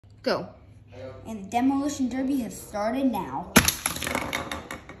Go. And the demolition derby has started now.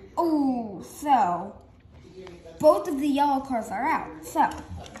 Oh, so both of the yellow cars are out. So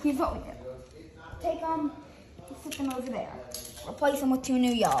here's what we do. Take them, put them over there. Replace them with 2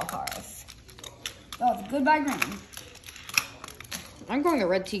 new yellow cars. Oh, goodbye green. I'm going the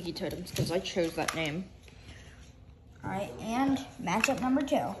red Tiki Totems because I chose that name. All right, and matchup number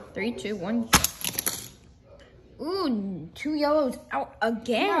 2. 3, 2, 1. Ooh, 2 yellows out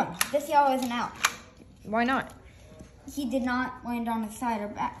again. No, this yellow isn't out. Why not? He did not land on his side or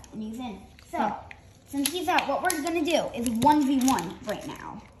back, and he's in. So, since he's out, what we're gonna do is 1v1 right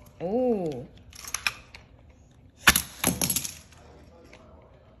now. Oh.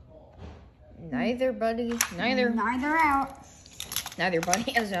 Neither buddy, neither out.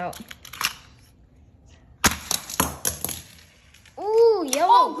 buddy is out. Ooh,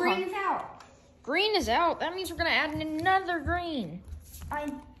 yellow. Oh, green is out. Green is out. That means we're gonna add another green.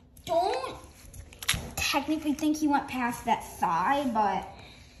 I don't technically think he went past that side, but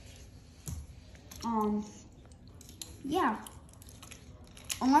yeah.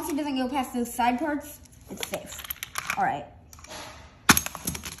 Unless he doesn't go past those side parts, it's safe. All right.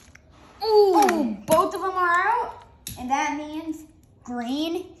 Ooh, both of them are out, and that means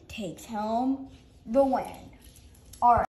green takes home the win. All right.